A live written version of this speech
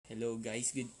Hello guys,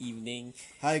 good evening.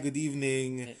 Hi, good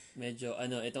evening. Medyo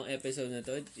itong episode na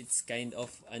to, it's kind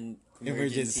of an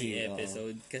emergency Emergency, oo.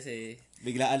 episode kasi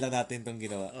Biglaan lang natin itong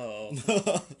ginawa. oo,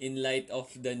 in light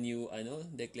of the new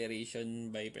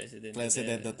declaration by President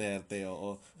President Duterte. Duterte,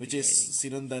 oo. Which is,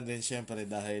 sinundan din syempre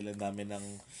dahil ang dami ng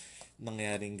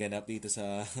nangyaring ganap dito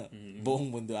sa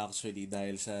buong mundo actually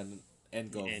dahil sa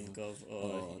NCOV. NCOV,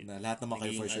 Oo, na lahat naman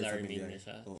kayo for sure alarming familiar. na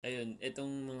siya. Oo. Ayun, itong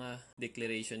mga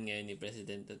declaration ngayon ni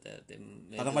President Duterte,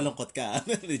 Parang malungkot ka.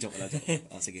 Hindi, joke lang.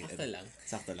 Sige. Sakto lang.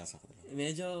 Sakto lang.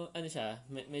 Medyo siya,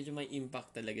 medyo may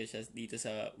impact talaga siya dito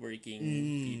sa working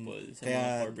people, sa Kaya,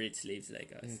 mga corporate slaves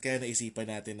like us. Kaya naisipan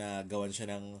natin na gawan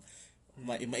siya ng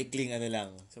maikling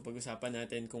lang. So pag-usapan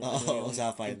natin kung Oo, yung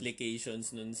usapan.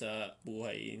 implications nun sa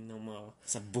buhay ng mga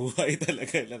Sa buhay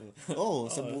talaga lang.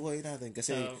 sa buhay natin.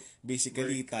 Kasi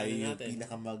basically work, tayo yung natin.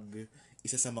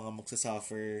 isa sa mga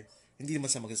magsasuffer, hindi naman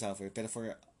sa magsasuffer, pero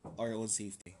for our own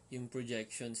safety. Yung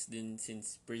projections din,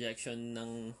 since projection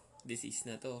ng disease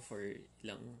na to for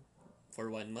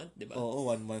 1 month, di ba?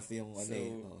 Oo, 1 month yung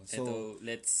So,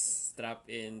 let's strap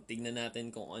in, tignan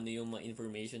natin kung ano yung mga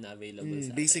information na available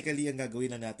sa atin. Basically, ang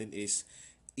gagawin lang natin is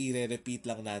i-repeat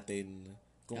lang natin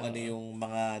kung ano yung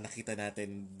mga nakita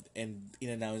natin and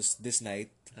in-announce this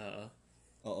night.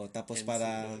 Oo, tapos And para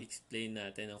siguro explain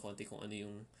natin ng konti kung ano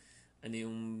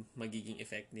yung magiging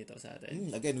effect nito sa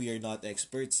atin. again, we are not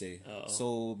experts eh.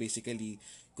 So basically,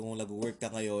 kung nag-work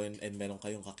ka ngayon and meron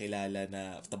kayong kakilala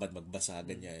na tamad magbasa,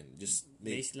 ganyan, just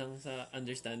Based lang sa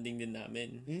understanding din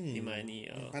namin ni Manny.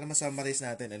 para ma-summarize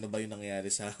natin ano ba yung nangyayari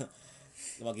sa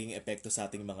magiging epekto sa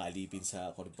ating mga alipin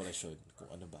sa korporasyon, kung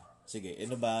ano ba. Sige,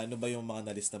 ano ba yung mga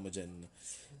nalista mo dyan,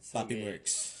 Papi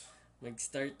Mercs?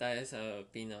 Mag-start tayo sa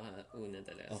pinakauna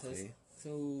talaga. Okay.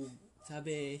 So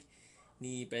sabi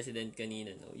ni President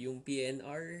kanina, yung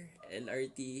PNR,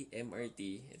 LRT, MRT,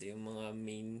 ito yung mga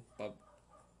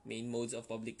main modes of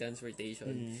public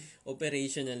transportation.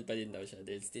 Operational pa din daw siya.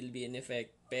 They'll still be in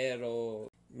effect, pero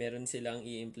meron silang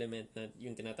i-implement na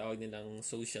yung tinatawag nilang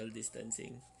social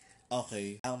distancing.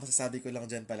 Okay. Ang masasabi ko lang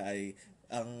dyan pala ay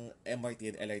ang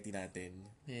MRT and LRT natin.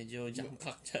 Medyo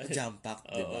jam-packed siya. Jam-packed,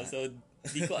 diba? So,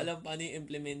 di ko alam paano yung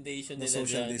implementation No nila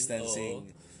social dyan. distancing.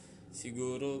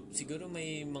 Siguro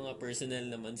may mga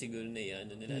personnel naman siguro na yan.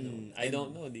 I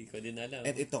don't know, di ko din alam.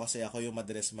 And ito kasi ako yung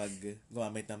madalas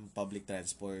gumamit ng public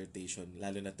transportation,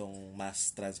 lalo na tong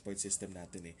mass transport system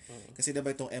natin eh. Kasi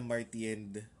diba itong MRT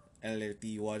and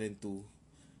LRT 1 and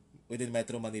 2, within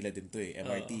Metro Manila din to eh.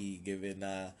 MRT given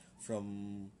na from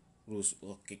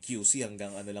QC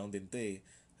hanggang ano lang din to eh.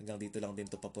 Hanggang dito lang din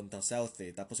to papuntang south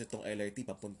eh. Tapos itong LRT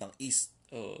papuntang east.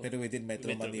 Pero within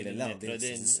Metro Manila lang din.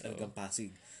 Hanggang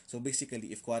Pasig. So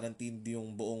basically, if quarantined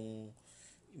yung buong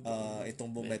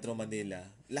itong buong Metro Manila,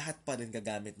 lahat pa rin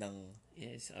gagamit ng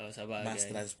sa bagay. Mass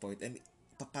transport. And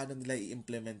paano nila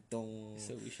i-implement tong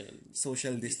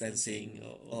social distancing?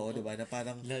 Oo, diba? Na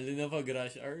parang lalo na pag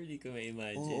rush hour, di ko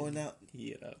ma-imagine. Oo, na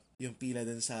hirap. Yung pila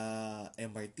dun sa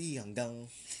MRT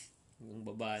hanggang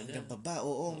baba na. Hanggang baba,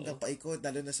 hanggang paikot.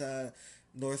 Lalo na sa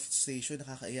North Station,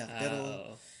 nakakaiyak.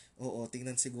 Pero,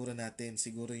 tingnan siguro natin.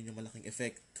 Siguro yun yung malaking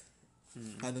effect.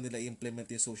 Paano nila i-implement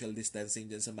yung social distancing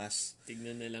dyan sa mass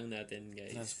tignan na lang natin,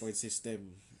 guys. Transport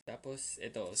system. Tapos,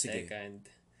 ito, Sige. second.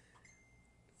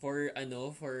 For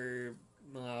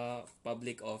mga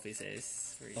public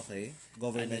offices. Okay.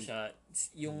 Government.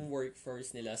 Yung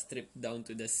workforce nila stripped down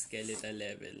to the skeletal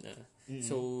level na.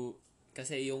 So,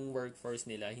 kasi yung workforce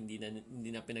nila hindi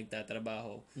na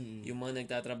pinagtatrabaho. Yung mga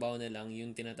nagtatrabaho na lang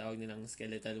yung tinatawag nilang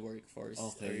skeletal workforce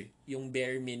or yung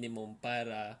bare minimum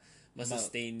para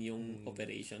ma-sustain yung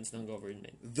operations ng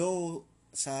government. Though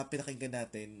sa pinakinggan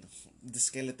natin, the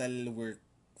skeletal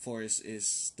workforce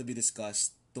is to be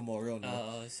discussed tomorrow,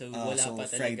 no? So wala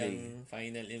pa talagang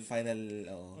Friday. final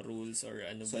rules or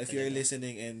ano so ba. So if you're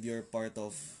listening and you're part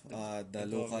of the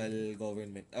local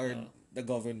government or the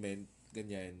government,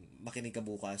 ganyan, makinig ka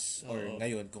bukas or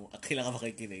ngayon kung kailangan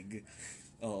makikinig.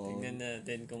 Tingnan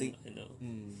natin kung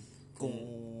kung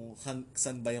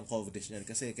saan ba yung coverage niyan.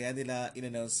 Kasi kaya nila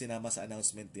sinama sa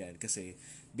announcement yan. Kasi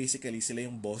basically sila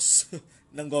yung boss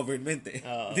ng government eh.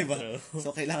 Diba? So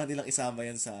kailangan nilang isama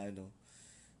yan sa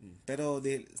Pero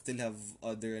they still have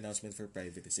other announcement for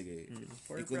private. Sige,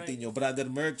 i-continue. Brother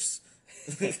Mercs.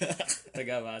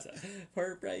 Tagabasa.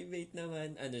 For private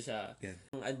naman, siya.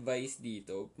 Ang advice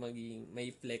dito, may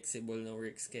flexible na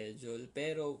work schedule.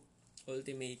 Pero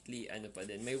ultimately, pa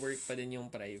din, may work pa din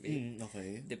yung private.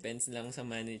 Okay. Depends lang sa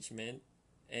management.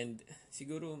 And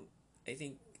siguro, I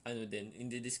think, in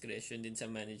the discretion din sa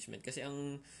management. Kasi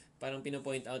ang parang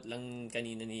pino-point out lang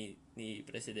kanina ni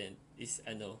President is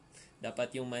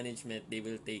dapat yung management, they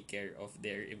will take care of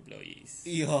their employees.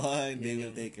 Yun, they Yun will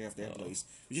yung- take care of their oo. employees.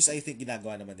 Which is, I think,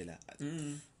 ginagawa naman nila.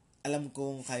 Mm. Alam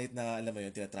kong kahit na, alam mo yun,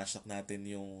 tinatrash talk natin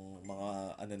yung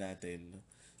mga,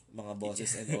 mga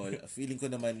bosses and all. Feeling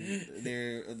ko naman,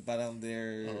 they're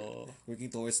Oo. working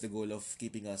towards the goal of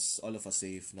keeping all of us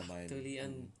safe naman. Actually,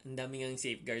 ang daming ang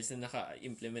safeguards na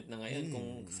naka-implement na ngayon. Kung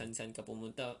san-san ka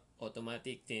pumunta,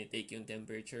 automatic, tinitake yung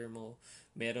temperature mo.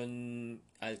 Meron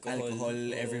alcohol.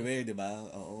 Oo. Everywhere, di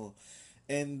ba? Oo.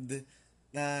 And,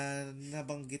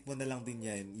 nabanggit mo na lang din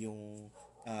yan, yung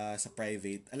sa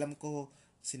private. Alam ko,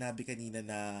 sinabi kanina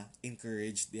na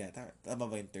encouraged, tama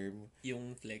ba yung term?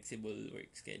 Yung flexible work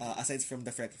schedule. Aside from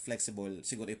the flexible,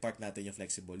 siguro i-part natin yung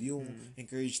flexible. Yung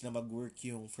encouraged na mag-work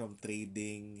yung from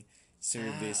trading,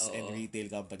 service, and oo. retail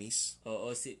companies.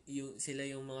 Oo, sila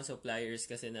yung mga suppliers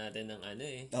kasi natin ng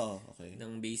Oo, okay.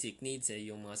 ng basic needs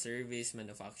yung mga service,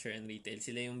 manufacture, and retail.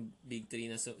 Sila yung big three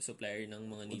na supplier ng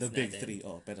mga needs The natin. big three,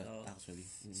 pero Oo. actually.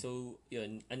 So,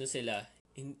 yun, sila,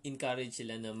 encourage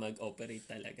sila na mag-operate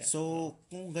talaga. So,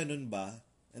 kung ganun ba,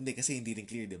 hindi kasi hindi rin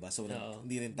clear, 'di ba? So, Oo.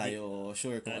 hindi rin tayo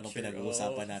sure kung Not anong sure,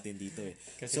 pinag-uusapan oo. natin dito eh.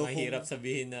 Kasi So, mahirap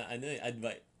sabihin na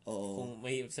advice. Oo. Kung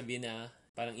mahirap sabihin na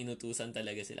parang inutusan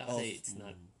talaga sila kasi it's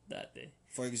not that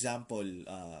For example,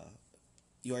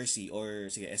 URC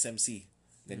or sige, SMC,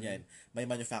 ganyan. May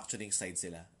manufacturing side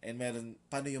sila. And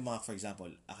paano yung mga, for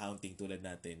example, accounting tulad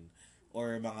natin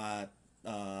or mga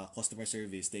customer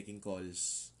service, taking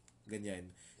calls,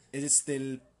 ganyan. Is it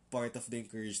still part of the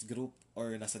encouraged group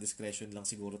or nasa discretion lang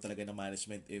siguro talaga ng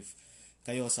management if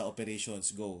kayo sa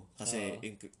operations go kasi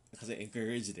kasi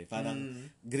encouraged parang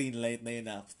green light na yun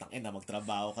na tangin na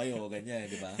magtrabaho kayo ganyan,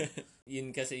 di ba? Yun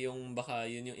kasi yung baka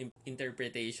yun yung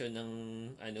interpretation ng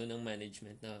ng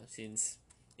management na since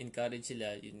encourage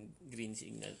sila yung green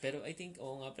signal. Pero I think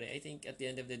I think at the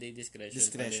end of the day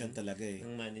discretion Talaga eh.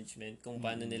 ng management kung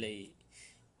paano nila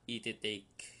i-take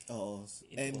Oo.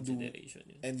 into consideration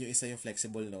yun. And yung isa yung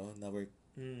flexible na work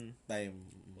time.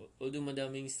 Although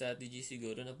madaming strategy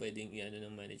siguro na pwedeng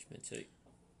ng management. So,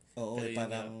 Oo, pero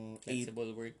parang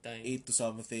flexible work time. 8 to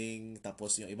something,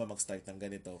 tapos yung iba mag-start ng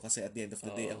ganito. Kasi at the end of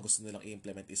the day, ang gusto nilang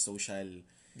i-implement is social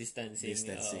distancing.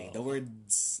 The word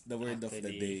of the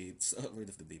Actually, day. It's word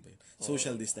of the day ba yun?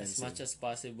 Social As distancing. much as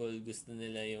possible, gusto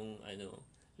nila yung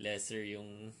lesser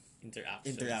yung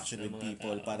Interaction with ng mga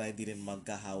people tao. para hindi rin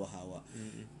magkahawa-hawa.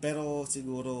 Pero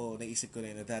siguro, naisip ko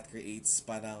rin na that creates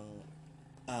parang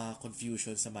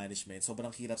confusion sa management.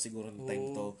 Sobrang hirap siguro ng time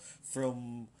to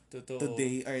from Totoo.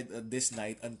 today or this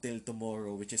night until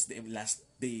tomorrow, which is the last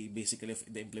day basically of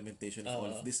the implementation of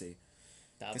all of this eh.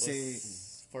 Tapos, Kasi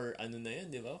for na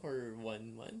yun, di ba? For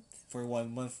 1 month. for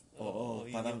 1 month,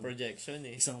 Yun parang yung projection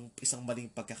eh. isang maling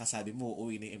pagkakasabi mo,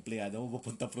 uwi na yung empleyado mo,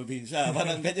 pupunta probinsya.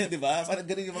 Parang ganyan, di ba? Parang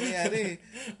ganun yung mangyayari.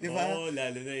 Di ba? Oo,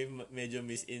 lalo na yung medyo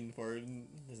misinformed.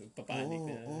 Papanik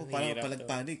na. Parang Hirap palag to.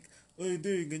 panic. Uy,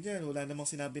 di, ganyan. Wala namang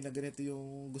sinabi na ganito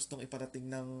yung gustong iparating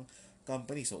ng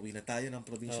company. So, uwi na tayo ng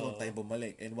probinsya, huwag tayo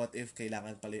bumalik. And what if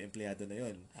kailangan pala yung empleyado na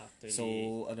yun? Actually, So,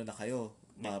 na kayo?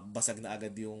 Mabasag na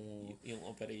agad yung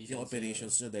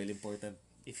operations nyo dahil important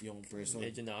yung person.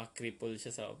 Medyo naka-cripple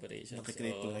siya sa operations.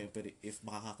 Nakakripple na yung if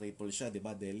makakakripple siya, di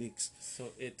ba? Delix.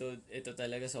 So, ito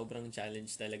talaga sobrang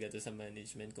challenge talaga to sa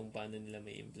management kung paano nila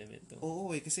may implement to. Oo,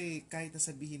 kasi kahit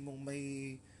nasabihin mong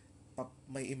may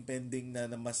impending na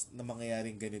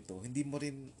mangyayaring ganito, hindi mo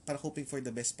rin, para hoping for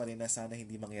the best pa rin na sana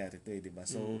hindi mangyari to di ba?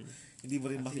 So, hindi mo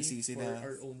rin makisisi for na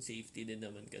our own safety din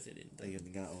naman kasi din to. ayun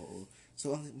nga, oo.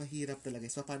 So, ang mahirap talaga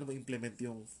is paano mo implement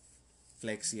yung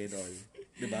flexi and all,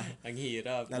 di ba? Ang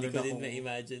hirap. Lalo Hindi ko na din kung-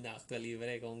 ma-imagine actually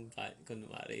kung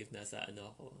kunwari if nasa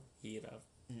ako, hirap.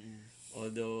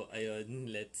 Although, ayun,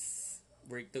 let's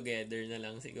work together na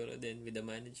lang siguro din with the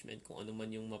management kung ano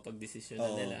man yung mapagdesisyon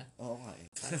nila. Oo nga eh.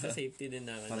 Para sa safety din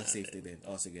naman Para natin. safety din.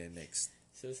 Sige, next.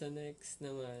 So, sa next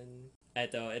naman,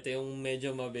 ito yung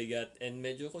medyo mabigat and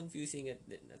medyo confusing at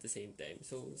the same time.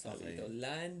 So, sabi ito,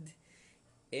 land,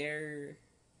 air,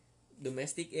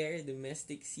 domestic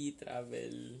sea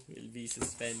travel will be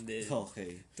suspended.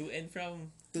 Okay. To and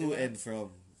from. To diba? and from.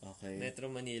 Okay. Metro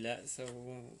Manila. So,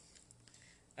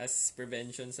 as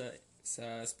prevention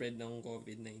sa spread ng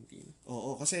COVID-19.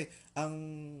 Oo, kasi ang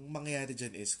mangyayari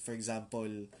dyan is, for example,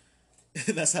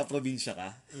 nasa probinsya ka.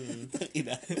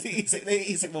 Ina,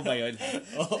 naiisip mo ba yun?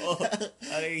 Oo.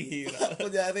 Ay, hirap.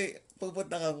 Kunyari,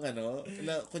 pupunta kang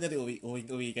kunyari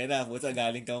uwi ka na, puta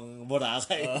galing kang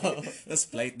Boracay. Tapos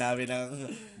flight namin ng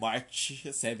March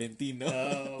 17, no?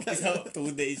 Isa 2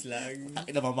 days lang.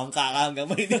 Namamangka ka hanggang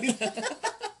Maynila.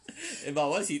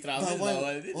 Bawal sea travel,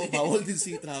 bawal din. Bawal din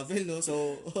sea travel, no?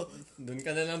 So, doon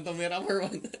ka na lang tumira for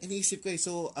one. iniisip ko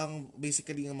so,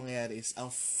 basically, ang mangyayari is,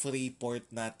 ang free port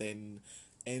natin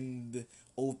and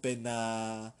open na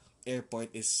airport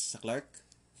is sa Clark.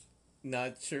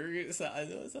 Not sure sa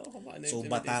kung paano So, implementation.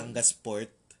 Batangas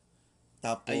Port.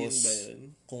 Tapos, Ayun ba yun?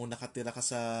 kung nakatira ka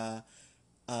sa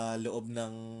loob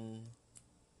ng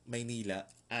Maynila.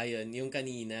 Ayun, yung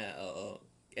kanina, oo.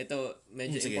 Ito,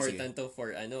 medyo Sige, important to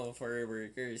for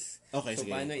workers. Okay, so,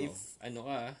 sige. paano if,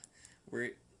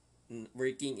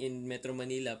 working in Metro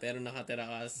Manila, pero nakatira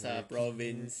ka sa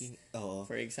province, Oo.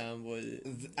 for example,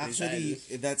 Actually,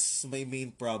 that's my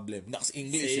main problem. Naks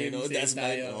English, Same that's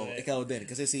my, tayo, ikaw din.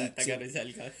 Kasi taga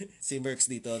Rizal ka. si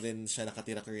Merx dito din siya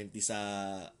nakatira currently sa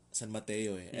San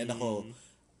Mateo eh. And ako,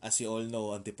 as you all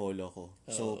know, antipolo ko.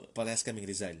 So, parehas kaming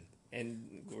Rizal. And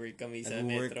work kami sa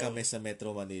Nag-work Metro. kami sa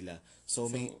Metro Manila. So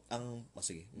may,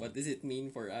 sige. What does it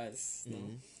mean for us?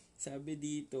 No? Sabi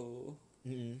dito,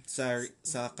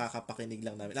 Sa kakapakinig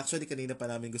lang namin. Actually, kanina pa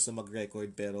namin gusto mag-record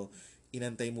pero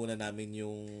inantay muna namin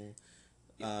yung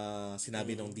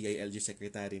sinabi ng DILG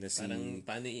secretary na si parang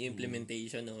paano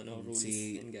i-implementation rules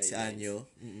and guidelines. Si Anyo.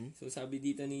 So sabi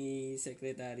dito ni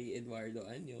Secretary Eduardo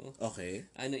Anyo, okay.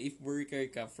 If worker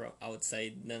ka from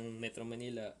outside ng Metro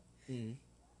Manila,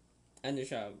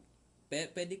 siya,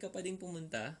 pwede ka pa din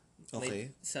pumunta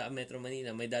sa Metro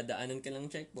Manila. May dadaanan ka lang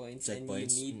checkpoints and you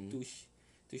need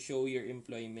to show your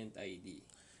employment ID.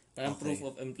 Parang proof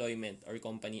of employment or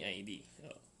company ID.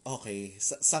 Okay.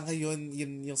 Sa ngayon,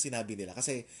 yun yung sinabi nila.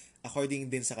 Kasi, according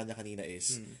din sa kanya kanina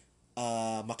is,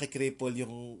 makikripple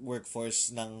yung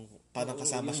workforce ng, parang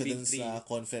kasama siya dun sa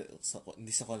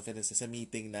hindi sa conference, sa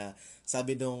meeting na,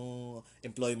 sabi nung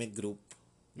employment group,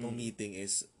 nung meeting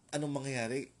is, anong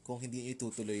mangyayari kung hindi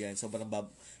itutuloy yan? Sobrang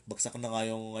bagsak na nga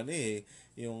yung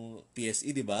yung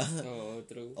PSE, di ba? Oo,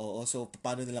 true. Oo, so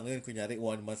paano na lang yun? Kunyari,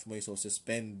 1 month mo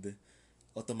suspend.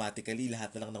 Automatically,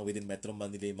 lahat na lang ng within Metro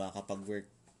Manila yung makakapag-work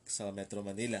sa Metro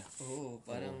Manila. Oo,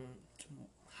 parang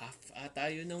half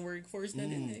tayo ng workforce na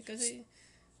din eh. Kasi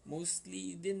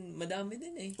mostly din, madami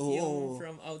din eh. Yung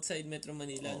from outside Metro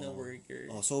Manila na worker.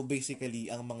 So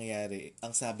basically, ang mangyayari,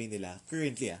 ang sabi nila,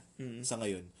 currently sa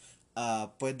ngayon,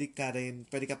 pwede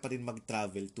ka pa rin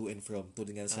mag-travel to and from,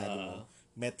 tulad nga sabi mo,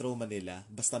 Metro Manila,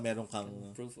 basta meron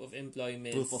kang proof of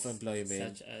employment,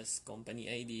 such as company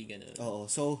ID, gano'n.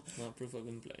 Oo, so mga proof of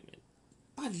employment.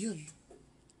 Paano yun?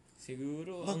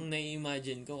 Siguro, ang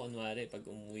nai-imagine ko, kunwari, pag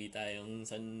umuwi tayong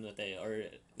San Mateo, or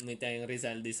may tayong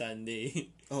Rizal de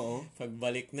Sunday,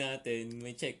 pagbalik natin,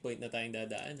 may checkpoint na tayong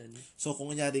dadaanan. So,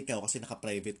 kung kunyari ikaw, kasi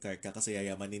naka-private car ka, kasi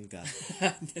yayamanin ka,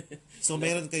 so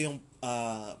meron kayong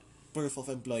proof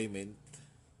of employment,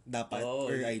 dapat,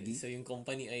 or ID. So, yung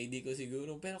company ID ko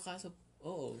siguro, pero kaso,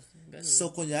 ganun. So,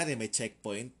 kunyari, may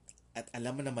checkpoint, at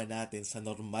alam mo naman natin, sa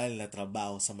normal na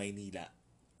trabaho sa Maynila,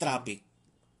 traffic.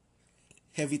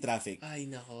 Heavy traffic. Ay,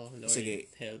 nako. Lord,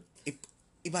 sige, help.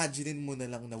 Imaginein mo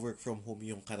na lang na work from home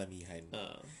yung karamihan.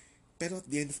 Pero at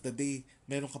the end of the day,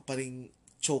 meron ka pa ring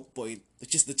choke point,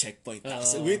 which is the checkpoint.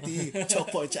 Witty,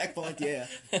 choke point, checkpoint, yeah.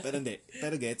 Pero hindi.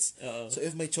 Pero gets? So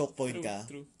if may choke point ka,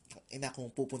 kung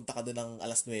pupunta ka doon ng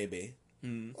alas 9,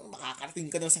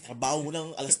 makakarating ka na sa trabaho mo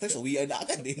ng alas 3, uwian na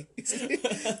agad eh.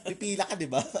 Pipila ka,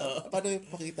 di ba? Paano yung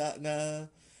pakita na,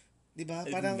 di ba?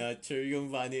 Parang, I'm not sure yung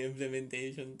paano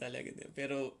implementation talaga.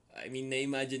 Pero, I mean,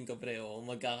 na-imagine ko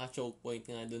magkaka-choke point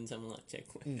nga dun sa mga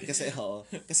checkpoint.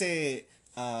 Kasi,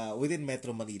 within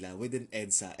Metro Manila, within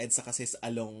EDSA kasi is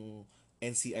along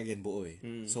NCR yan buo eh.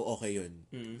 So, okay yun.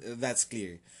 That's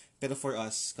clear. Pero for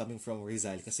us, coming from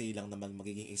Rizal, kasi lang naman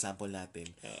magiging example natin,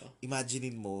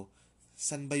 imaginein mo,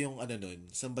 saan ba yung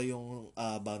saan ba yung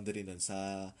boundary nun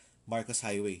sa Marcos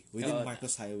Highway? Within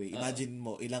Marcos Highway. Imagine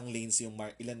mo, ilang lanes yung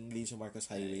Marcos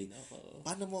Highway.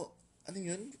 Paano mo, ano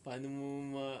yun? Paano mo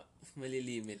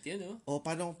malilimit yun,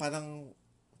 parang,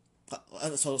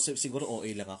 so siguro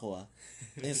OA lang ako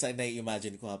Yan sa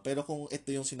nai-imagine ko Pero kung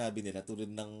ito yung sinabi nila, tulad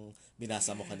ng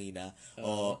binasa mo kanina,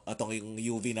 atong yung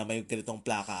UV na may ganitong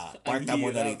plaka, park ka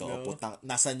muna rito. Putang,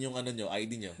 nasan yung nyo,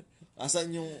 ID nyo?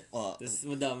 Asan yung... Tapos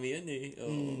madami yun eh.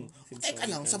 Teka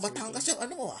lang, sa Batangas yung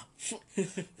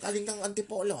galing ng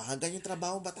Antipolo ganyan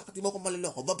trabaho Batangas, di mo ko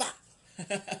maluloko. Baba!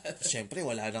 Siyempre,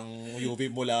 wala nang UV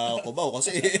mula Cubao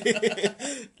kasi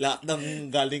lahat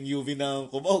ng galing UV ng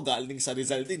Cubao, galing sa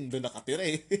Rizal din, doon nakatira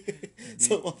eh.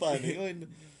 So, paano yun?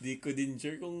 Di ko din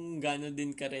sure kung gano'n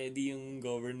din ka-ready yung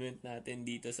government natin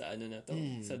dito sa na to,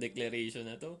 sa declaration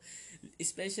na to.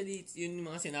 Especially, yung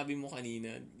mga sinabi mo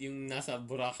kanina, yung nasa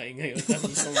Boracay ngayon,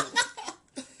 tapos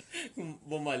kung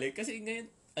bumalik. Kasi ngayon,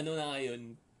 na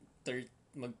ngayon,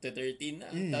 magte-13 na,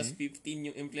 tapos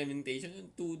 15 yung implementation,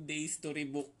 2 days to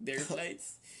rebook their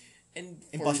flights. And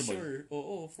for Impossible. sure,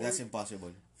 That's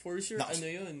impossible. for sure,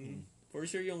 yun, for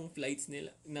sure yung flights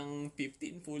nila ng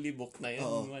 15 fully booked na yun.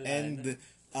 Oo. Wala And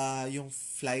na. yung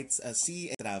flights,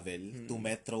 sea and travel to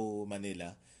Metro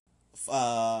Manila,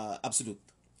 absolute.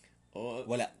 Oo,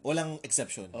 Walang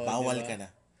exception. Bawal diba? ka na.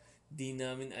 Di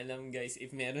namin alam, guys.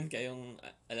 If meron kayong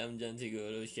alam dyan,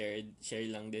 siguro share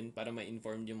lang din para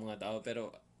ma-inform yung mga tao.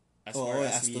 Pero as far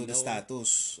as we to the know,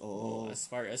 status. Oo. as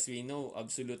far as we know,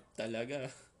 absolute talaga.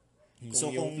 Kung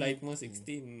So, yung flight mo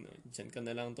 16, dyan ka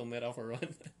na lang tumira for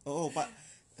one. Oo,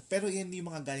 pero yan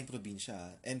yung mga galing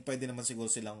probinsya. And pwede naman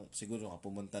siguro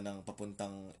pumunta ng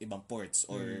papuntang ibang ports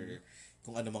or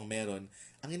kung ano mang meron.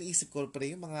 Ang iniisip ko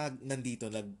pre, yung mga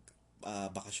nandito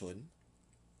bakasyon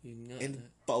Yun nga. and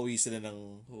pauwi sila ng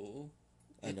Oo.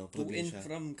 To and probinsya.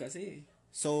 from kasi.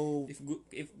 So,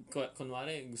 If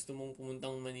kunwari gusto mong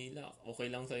pumuntang Manila,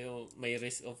 okay lang sa'yo, may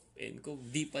risk of ENCO,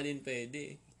 di pa din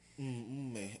pwede.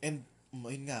 And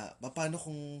yun nga, paano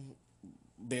kung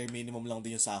bare minimum lang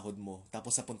din yung sahod mo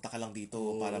tapos napunta ka lang dito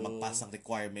para mag-pass ng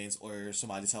requirements or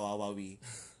sumali sa Wawawin,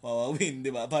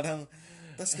 di ba? Parang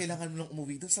tapos kailangan mo lang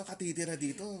umuwi doon sa katitira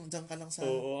dito, diyan ka lang sa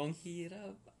Oo, ang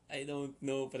hirap. I don't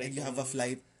know. and you have a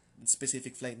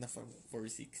specific flight na for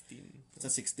 16. sa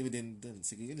 60 within dun.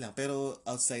 Sige, yun lang. Pero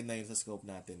outside na yun sa scope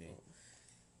natin eh.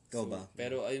 Ikaw ba?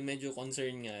 Pero ay medyo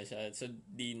concern nga siya. So,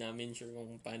 di namin sure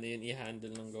kung paano yun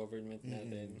i-handle ng government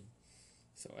natin.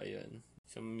 So, ayun.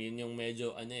 So, yun yung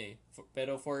medyo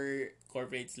pero for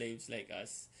corporate slaves like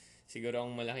us, siguro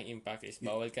ang malaking impact is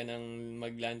bawal ka nang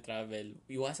mag-land travel.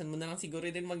 Iwasan mo na lang siguro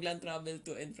din mag-land travel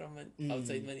to and from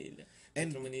outside Manila. And,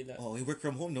 Manila. we work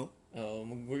from home, no?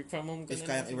 Mag-work from home ka If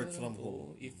na kaya lang i-work siguro. from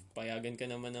home. If payagan ka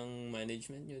naman ng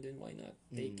management nyo, then why not?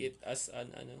 Take it as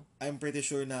I'm pretty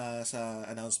sure na sa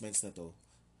announcements na to,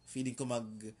 feeling ko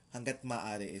hanggat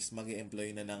maaari is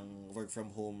mag-employ na ng work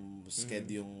from home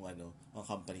schedule yung ang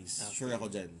companies. Okay. Sure ako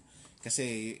dyan.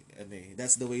 Kasi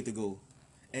that's the way to go.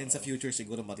 And sa future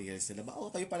siguro materials nila.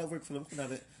 Kayo pala work from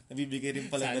home. Nabibigay rin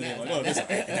pala nila.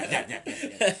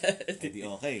 Hindi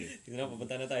okay. Tignan,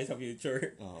 papunta na tayo sa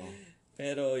future. Oo.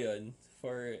 Pero yun,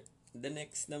 for the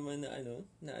next naman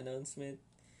na announcement,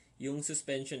 yung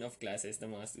suspension of classes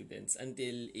ng mga students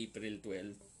until April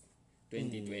 12,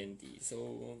 2020. So,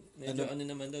 medyo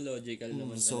naman logical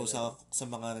naman. So, sa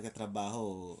mga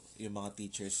nagtatrabaho, yung mga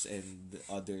teachers and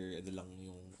other, lang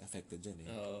yung affected dyan eh.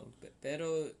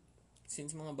 Pero,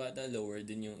 since mga bata, lower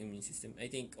din yung immune system, I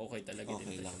think okay talaga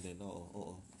din. Okay lang din,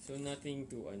 oo. So, nothing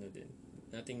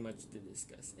much to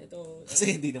discuss. Ito,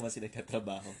 kasi hindi naman sila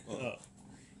nagtatrabaho.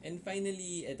 And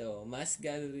finally, mass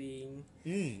gathering.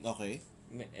 Okay.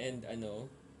 And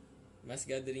mass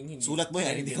gathering hindi. Sulat mo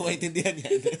yan, hindi ko maintindihan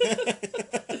yan.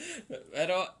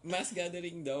 Pero mass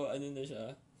gathering daw, na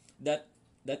siya,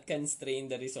 that can strain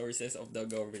the resources of the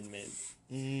government.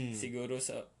 Siguro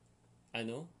sa,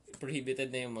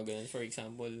 prohibited na yung mga ganun. For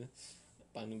example,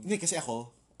 paano? Hindi, kasi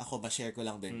ako, ma-share ko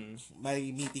lang din.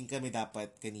 May meeting kami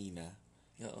dapat kanina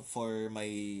for my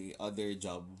other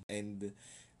job. And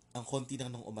ang konti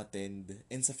lang nung umattend.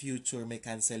 And sa future, may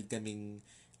canceled kaming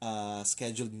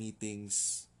scheduled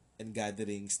meetings and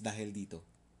gatherings dahil dito.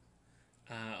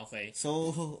 Okay.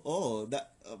 So,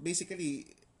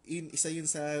 basically, isa yun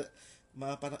sa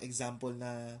mga parang example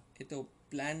na ito,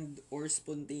 planned or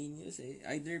spontaneous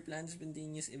Either planned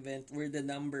spontaneous event where the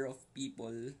number of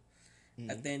people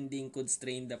attending could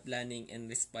strain the planning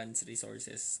and response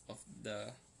resources of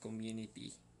the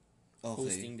community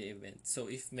hosting the event. So,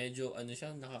 if medyo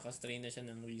nakaka-strain na siya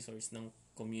ng resource ng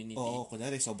community. Oo,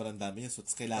 kunwari, sobrang dami niya. So,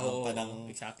 kailangan pa ng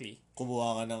exactly.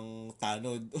 kumuha ka ng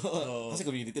tanod. Kasi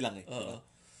community lang eh. Diba?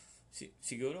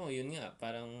 Siguro, yun nga,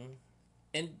 parang,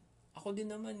 and ako din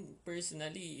naman,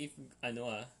 personally,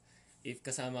 if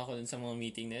kasama ako dun sa mga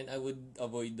meeting na yun, I would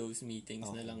avoid those meetings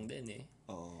na lang din eh.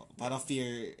 Parang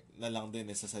fear na lang din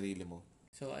sa sarili mo.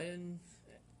 So, ayun.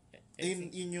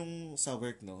 Yun yung sa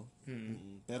work, no?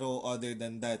 Pero other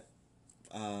than that,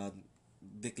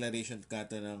 declaration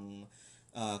kata ng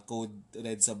code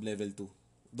red sub level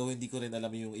 2. Though hindi ko rin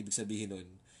alam yung ibig sabihin nun.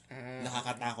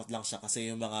 Nakakatakot lang siya kasi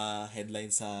yung mga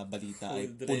headlines sa balita ay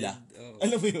pula.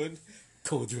 Alam mo yun?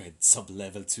 Code red sub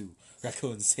level 2.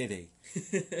 Raccoon City.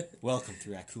 Welcome to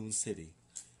Raccoon City.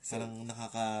 Parang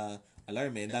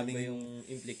nakaka-alarm eh. Ano ba yung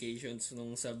implications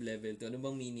ng sub-level 2? Ano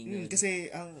bang meaning nun? Kasi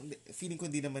ang feeling ko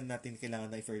hindi naman natin kailangan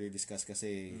na i-further discuss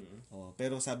kasi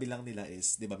pero sabi lang nila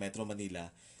is, 'di ba, Metro Manila,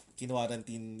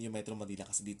 kinwarantine yung Metro Manila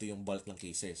kasi dito yung bulk ng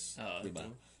cases, 'di ba?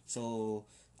 So,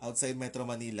 outside Metro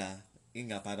Manila,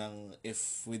 yun nga, parang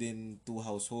if within 2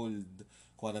 household,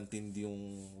 quarantine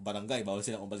yung barangay. Bawal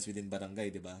silang umalis within barangay,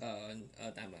 di ba?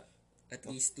 Tama. At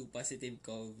least 2 positive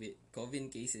COVID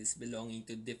cases belonging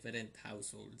to different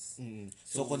households.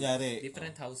 So, kunyari,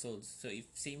 different households. So, if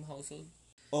same household,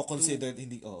 considered,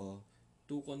 hindi, oo.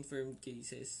 2 confirmed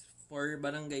cases for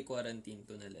barangay quarantine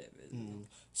to na level.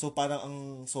 So, parang ang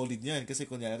solid niyan kasi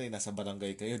kunyari, nasa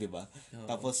barangay kayo, di ba?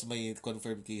 Tapos may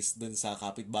confirmed case dun sa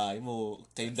kapitbahay mo,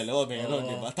 kayong dalawa meron,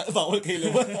 di ba? Bawal kayo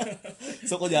lumabas.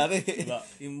 So, kunyari. Diba?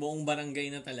 Yung buong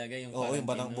barangay na talaga yung quarantine.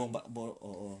 Paangat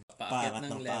Paakyat ng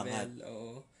ng level. paangat.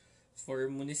 For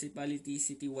municipality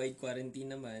citywide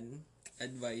quarantine naman,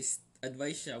 advice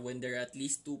siya when there are at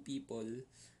least 2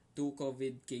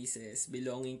 COVID cases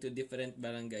belonging to different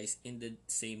barangays in the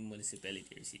same municipality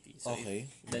or city. So Okay.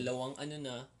 if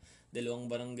dalawang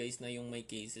barangays na yung may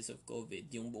cases of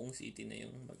COVID, yung buong city na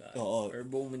yung or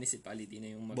buong municipality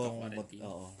na yung magka-quarantine.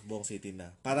 Buong city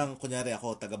na. Parang kunyari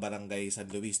ako taga-barangay San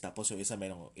Luis tapos yung isa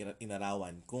mayroong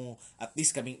Inarawan. Kung at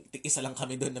least isa lang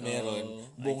kami doon na meron,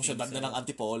 buong syudad na ng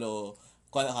Antipolo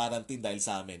quarantine dahil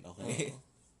sa amin. Okay.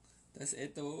 Tapos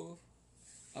ito,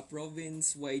 a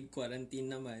province-wide quarantine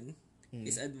naman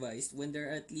is advised when there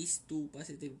are at least 2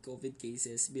 positive COVID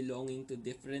cases belonging to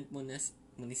different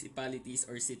municipalities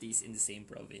or cities in the same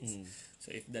province.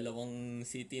 So if dalawang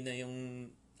city na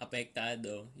yung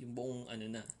apektado, yung buong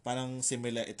na. Parang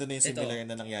similar, ito na yung similar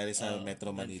na nangyari sa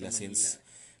Metro Manila since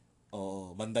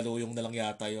Mandaluyong na lang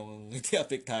yata yung hindi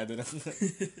apektado ng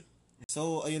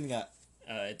So, ayun nga.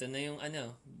 Ito na yung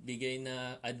bigay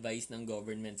na advice ng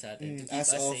government sa atin to keep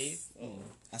us safe.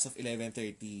 As of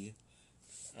 11:30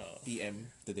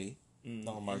 PM today, ng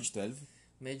March 12.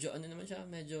 Medyo naman siya,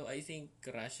 medyo I think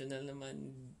rational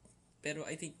naman. Pero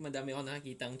I think madami ako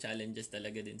nakikitang challenges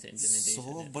talaga din sa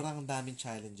implementation. Sobrang daming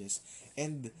challenges.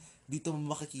 And dito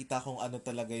mo makikita kung ano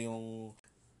talaga yung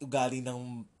ugali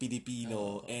ng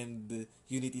Pilipino and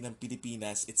unity ng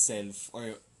Pilipinas itself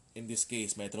or in this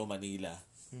case Metro Manila.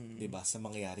 'Di ba? Sa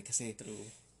mangyayari kasi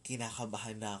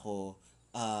kinakabahan na ako.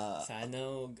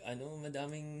 Sana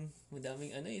madaming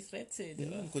threats di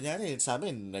ba? Kunyari sa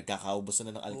amin nagkakaubos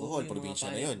na ng alcohol,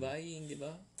 probinsya na 'yon. Buying, di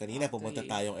ba? Kanina pumunta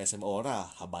tayong SM Ora,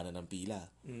 haba na ng pila.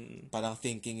 Parang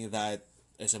thinking that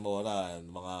SM Ora,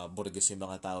 mga burgess yung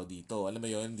mga tao dito. Alam mo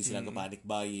 'yon, hindi sila panic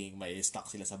buying, may stock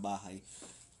sila sa bahay.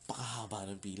 Pakahaba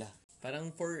ng pila.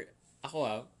 Parang for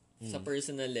ako sa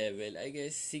personal level, I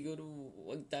guess siguro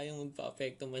wag tayong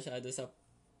magpa-apekto masyado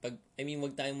wag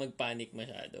tayong magpanic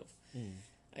masyado.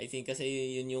 I think kasi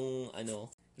yun yung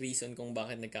reason kung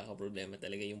bakit nagkakaproblema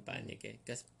talaga yung panic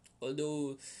Kasi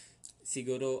although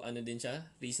siguro din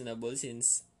siya reasonable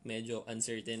since medyo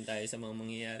uncertain tayo sa mga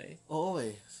mangyayari. Oo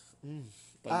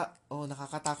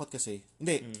nakakatakot kasi.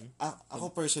 Hindi,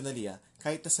 ako personally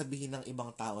kahit nasabihin ng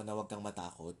ibang tao na huwag kang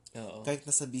matakot, kahit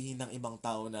nasabihin ng ibang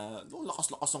tao na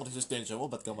lakas-lakas ng resistensya mo,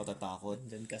 ba't ka matatakot?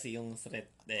 Doon kasi yung threat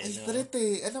threat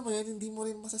Alam mo yan, hindi mo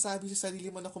rin masasabi sa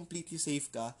sarili mo na completely safe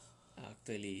ka.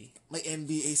 Actually. May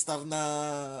NBA star na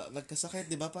nagkasakit,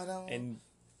 di ba? Parang and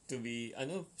to be,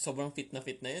 sobrang fit na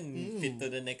yun. Fit to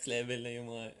the next level na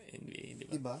yung mga NBA, di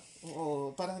ba? Diba?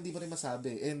 Oo, parang hindi mo rin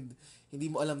masabi. And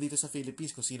hindi mo alam dito sa Philippines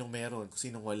kung sinong meron, kung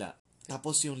sinong wala.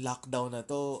 Tapos yung lockdown na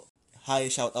to, hi,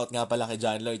 shout out nga pala kay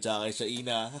John Lloyd tsaka kay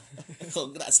Shaina.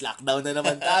 Congrats, lockdown na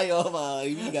naman tayo, mga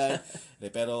kaibigan.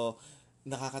 Pero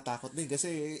nakakatakot din kasi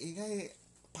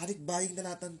panic buying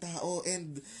na lahat ng tao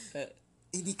and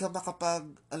hindi ka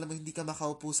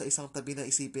makaupo sa isang tabi na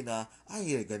isipin na,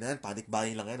 ganun, panic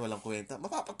buying lang yan, walang kwenta.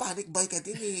 Mapapapanic buy ka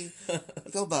din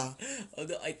Ikaw ba?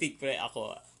 Although I think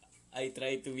I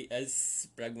try to be as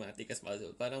pragmatic as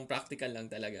possible. Parang practical lang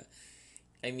talaga.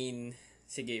 I mean,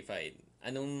 sige, fine.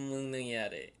 Anong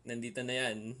nangyari? Nandito na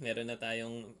yan. Meron na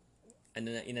tayong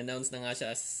in-announce na nga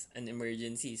siya as an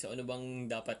emergency. So, ano bang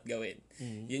dapat gawin?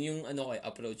 Yun yung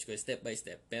approach ko, step by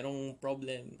step. Merong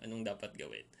problem, anong dapat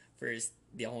gawin? First,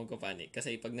 di ako magpa-panic.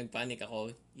 Kasi pag nag-panic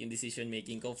ako, yung decision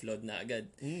making ko flawed na agad.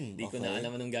 Di ko na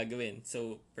alam anong gagawin.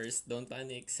 So, first, don't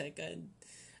panic. Second,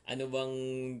 ano bang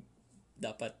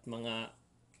dapat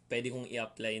pwede kong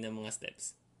i-apply na mga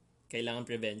steps? Kailangan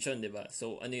prevention, di ba?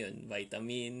 So, yun?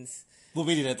 Vitamins.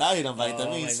 Bumili na tayo ng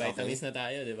vitamins. May vitamins na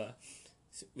tayo, di ba?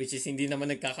 Which is hindi naman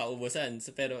nagkakaubusan.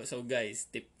 So guys,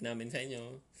 tip namin sa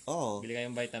inyo. Bili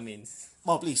kayong vitamins.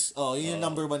 Please. Yun yung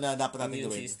number 1 na dapat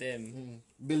natin gawin. Immune system.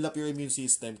 Build up your immune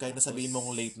system. Kahit nasabihin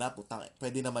mong late na,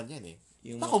 pwede naman yan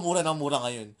Mura ng mura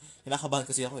ngayon. Kinakabahan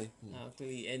kasi ako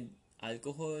Actually, and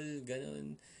alcohol,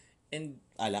 ganun. And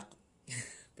alak.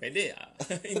 Pwede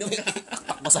inom ka.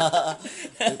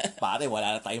 Pare,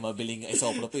 wala na tayong mabiling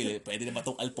isopropyl. Pwede naman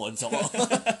itong Alfonso ko.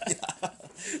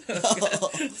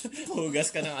 Hugas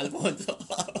ka ng Alfonso.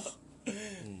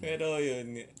 Pero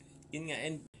yun nga,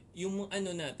 and yung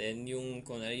ano natin, yung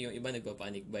kunwari yung iba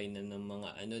nagpa-panic buy na ng mga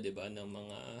ano, 'di ba, ng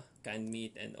mga canned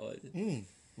meat and all.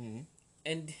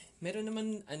 And meron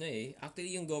naman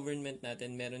actually yung government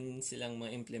natin, meron silang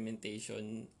mga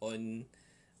implementation on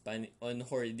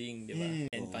hoarding, 'di ba?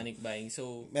 And panic buying.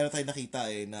 So, Meron tayong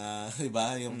nakita na,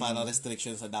 iba, yung parang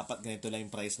restrictions na dapat ganito lang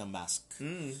yung price ng mask.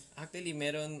 actually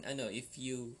meron if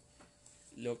you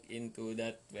look into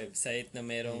that website na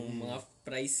merong mga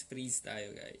price freeze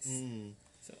tayo, guys.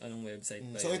 So, anong website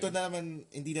ba So, yun? ito na naman,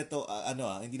 hindi na to,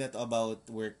 hindi na to about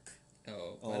work.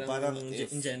 Parang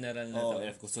in general na to.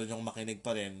 If gusto nyong makinig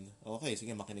pa rin, okay,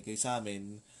 sige, makinig kayo sa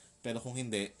amin. Pero kung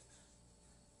hindi,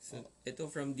 So, ito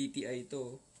from DTI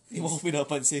to. hindi mo ko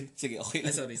pinapansin. Sige, okay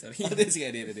lang. Sorry. Sige,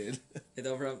 hindi.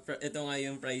 Ito nga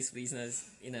yung price freeze na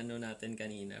inano natin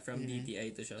kanina. From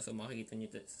DTI to siya. So, makikita nyo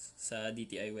sa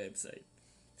DTI website.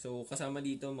 So, kasama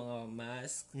dito mga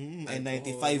mask,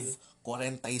 N95,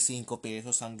 45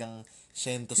 pesos hanggang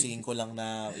 105 lang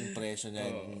na impression niya.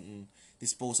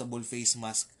 Disposable face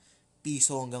mask,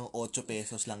 piso hanggang 8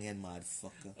 pesos lang yan,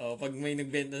 motherfucker. pag may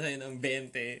nagbenta sa'yo ng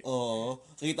 20. Oo.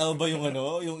 Kita mo ba yung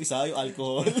yung isa, yung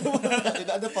alcohol?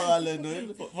 Ano pangalan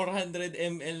nun? 400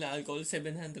 ml na alcohol,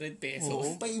 700 pesos.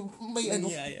 Oo,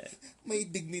 may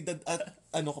dignidad at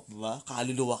ka pa ba?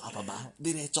 Kaluluwa ka pa ba?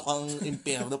 Diretso kang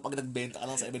impyerno pag nagbenta ka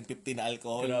ng 750 na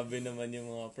alcohol. Grabe naman yung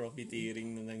mga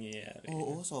profiteering na nangyayari.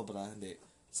 Oo, sobra. Hindi.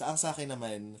 Sa akin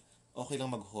naman, okay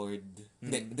lang mag-hoard.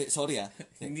 Hindi, sorry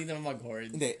Hindi naman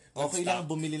mag-hoard. Hindi, okay lang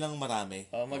bumili lang marami.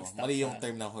 Mag-stock mali yung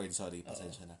term na hoard, sorry,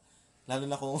 pasensya na. Lalo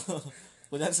na kung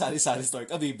kunyan sari-sari store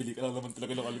ka, bibili ka lang naman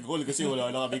talaga ng alcohol kasi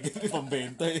wala na kami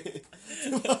pambenta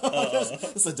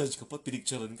Sa judge ka pa,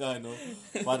 pinicturean ka, no?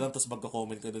 Parang tapos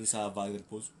magka-comment ka dun sa viral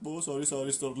post,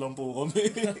 sorry, store lang po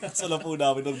kami. So lang po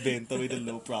namin nagbenta with a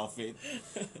low profit.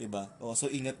 Diba? So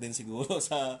ingat din siguro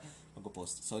sa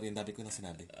mag-post. Sorry, ang dami ko na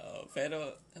sinabi.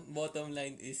 Pero bottom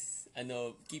line is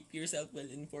keep yourself well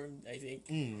informed, I think.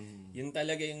 Yun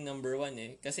talaga yung number one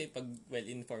kasi pag well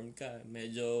informed ka,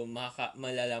 medyo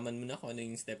malalaman mo na kung ano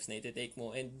yung steps na iti-take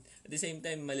mo, and at the same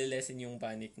time malilesen yung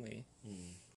panic mo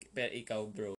Pero ikaw,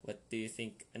 bro, what do you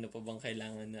think, ano pa bang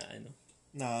kailangan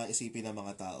na isipin ng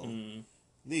mga tao?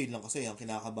 Hindi, yun lang kasi, ang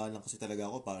kinakabahan lang kasi talaga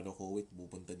ako, paano ko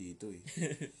pupunta dito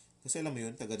Kasi alam mo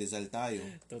yun, taga Rizal tayo.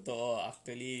 Totoo,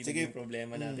 actually, yung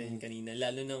problema natin kanina.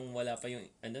 Lalo nang wala pa yung,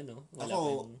 wala pa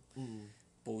yung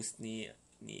post ni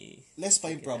less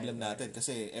pa yung problem natin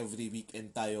kasi every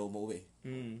weekend tayo umuwi.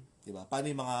 Diba?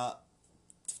 Paano yung mga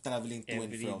traveling to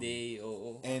and from? Every day,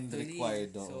 oo. And actually,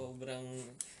 required, sobrang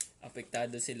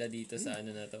apektado sila dito sa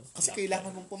na to. Kasi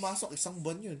kailangan mong pumasok, isang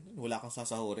buwan yun. Wala kang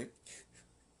sasahurin.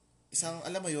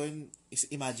 Alam mo yun,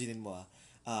 imaginein mo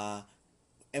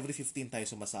every 15 tayo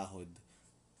sumasahod.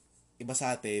 Iba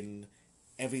sa atin,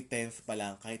 every 10th pa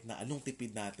lang, kahit na anong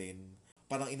tipid natin,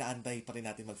 parang inaantay pa rin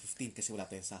natin mag-15 kasi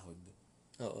wala tayong sahod.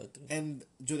 Oo, true. And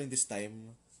during this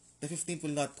time, the 15th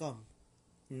will not come.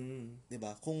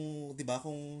 Diba? Kung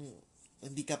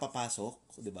hindi ka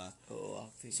papasok, diba? Oo,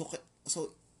 actually.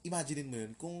 So, imaginein mo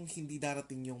yun, kung hindi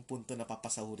darating yung punto na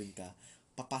papasahurin ka,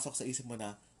 papasok sa isip mo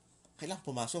na, kailangan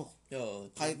pumasok.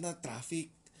 Oo, kahit na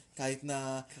traffic, kahit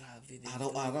na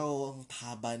araw-araw ang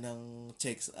haba ng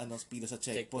checks, pila sa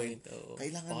checkpoint.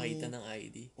 Kailangan pakita ng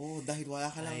ID. Dahil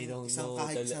wala ka lang isang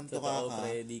kahit santo ka.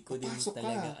 Di ko din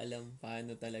talaga alam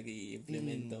paano talaga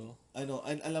i-implement to.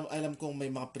 Alam kong may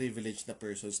mga privileged na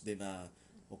persons din na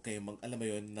alam mo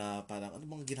yun na parang ano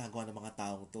bang ginagawa ng mga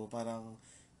taong to, parang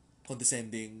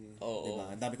condescending, diba?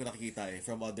 Ang dami ko nakikita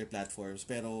from other platforms,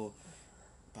 pero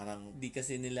parang di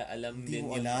kasi nila alam din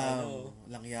yung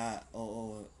langya.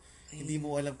 Hindi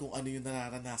mo alam kung ano yung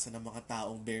nararanasan ng mga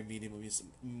taong bare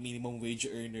minimum wage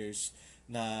earners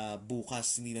na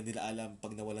bukas hindi na nila alam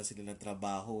pag nawalan sila ng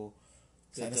trabaho.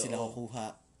 Sana sila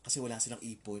kukuha kasi wala silang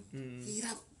ipon.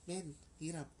 Hirap, men.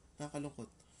 Hirap.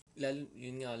 Nakakalungkot. Lalo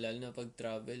na pag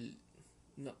travel,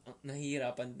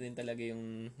 nahihirapan din talaga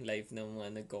yung life ng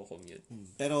mga nagko-commute.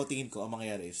 Pero tingin ko, ang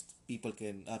mangyayari is people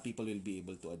will be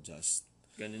able to adjust.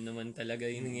 Ganun naman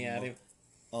talaga yung nangyayari.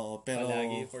 Oo, pero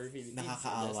palagi for Philippines.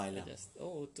 Nakakaawa lang.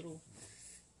 Oo, true.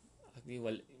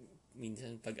 Actually,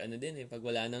 minsan pag pag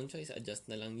wala nang choice, adjust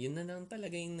na lang. Yun na lang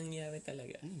talaga yung nangyari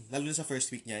talaga. Lalo na sa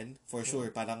first week niyan, for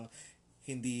sure, parang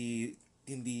hindi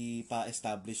pa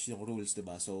establish yung rules,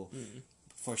 diba? So,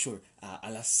 for sure,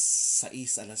 alas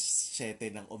 6, alas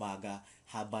 7 ng umaga,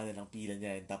 haba na ng pila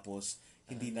niyan. Tapos,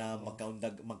 hindi na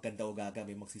magkanda o gaga,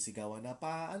 may magsisigawan na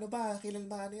ano ba,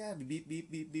 kailan ba yan? Beep, beep,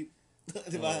 beep, beep.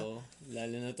 Diba? Oo.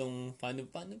 Lalo na tong, paano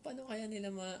kaya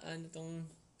nila tong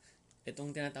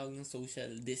itong tinatawag ng social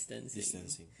distancing.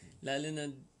 Distancing. Lalo na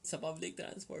sa public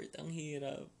transport, ang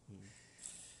hirap.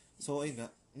 So, ayun nga.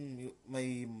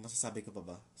 May masasabi ka pa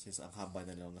ba? Since ang haba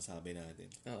na lang nasabi natin.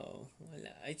 Oo,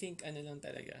 wala. I think ano lang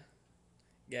talaga.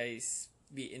 Guys,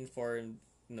 be informed.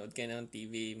 Nood kayo ng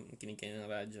TV, kinig kayo ng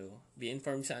radyo. Be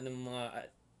informed sa anong mga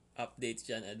updates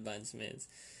dyan, advancements.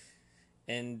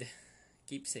 And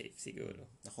keep safe siguro.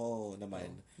 Ako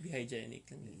naman, Be hygienic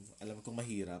lang din. alam kong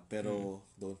mahirap, pero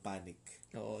don't panic.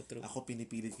 Oo, true. Ako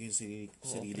pinipilit ko yung sarili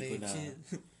ko na chill.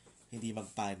 hindi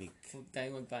magpanic. Huwag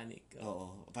tayong magpanic.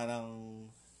 Oo. Parang,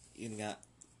 yun nga,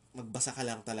 magbasa ka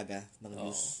lang talaga ng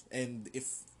news. And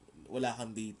if wala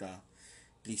kang data,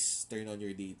 please turn on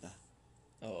your data.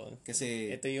 Oo. Kasi,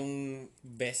 Ito yung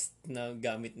best na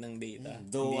gamit ng data.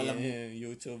 though Hindi alam-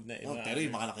 YouTube na iba. pero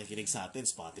yung mga nakikinig sa atin,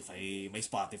 Spotify, may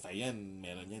Spotify yan,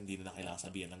 meron yan, hindi na kailangan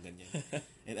sabihan ng ganyan.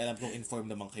 And alam kong informed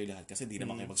naman kayo lahat kasi hindi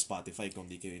naman kayo mag-Spotify kung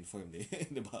hindi kayo informed eh.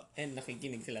 Di ba? And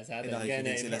nakikinig sila sa And atin.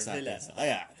 nakikinig sila sa atin.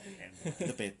 Kaya,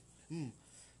 dapit.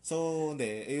 So, hindi.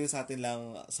 Sa atin lang,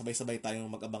 sabay-sabay tayong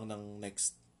mag-abang ng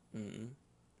next.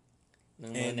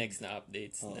 Ng mga next na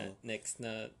updates. Oo. Next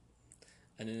na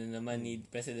ano na naman need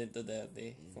President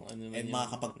Duterte. Kung ano naman And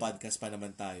makakapag-podcast pa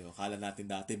naman tayo. Kala natin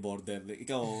dati border.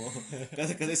 Ikaw,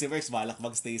 kasi si Verx balak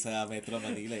magstay sa Metro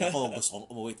Manila. Ako, gusto kong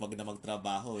umuwi at wag na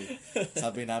magtrabaho.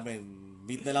 Sabi namin,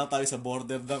 meet na lang tayo sa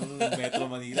border ng Metro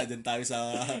Manila. Diyan tayo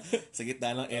sa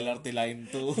gitna ng LRT line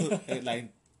 2. line,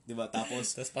 di ba? Tapos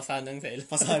pasanang cellphone.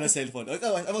 pasana cellphone. O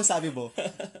ikaw, ano sabi mo?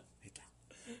 Wait lang.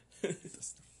 Tapos,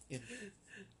 yun.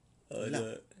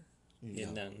 Wala.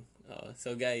 Yun lang.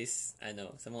 So guys,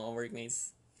 sa mga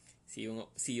workmates, see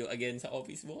you again sa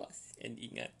office bukas. And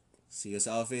ingat. See you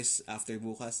sa office after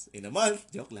bukas in a month.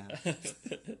 Joke lang.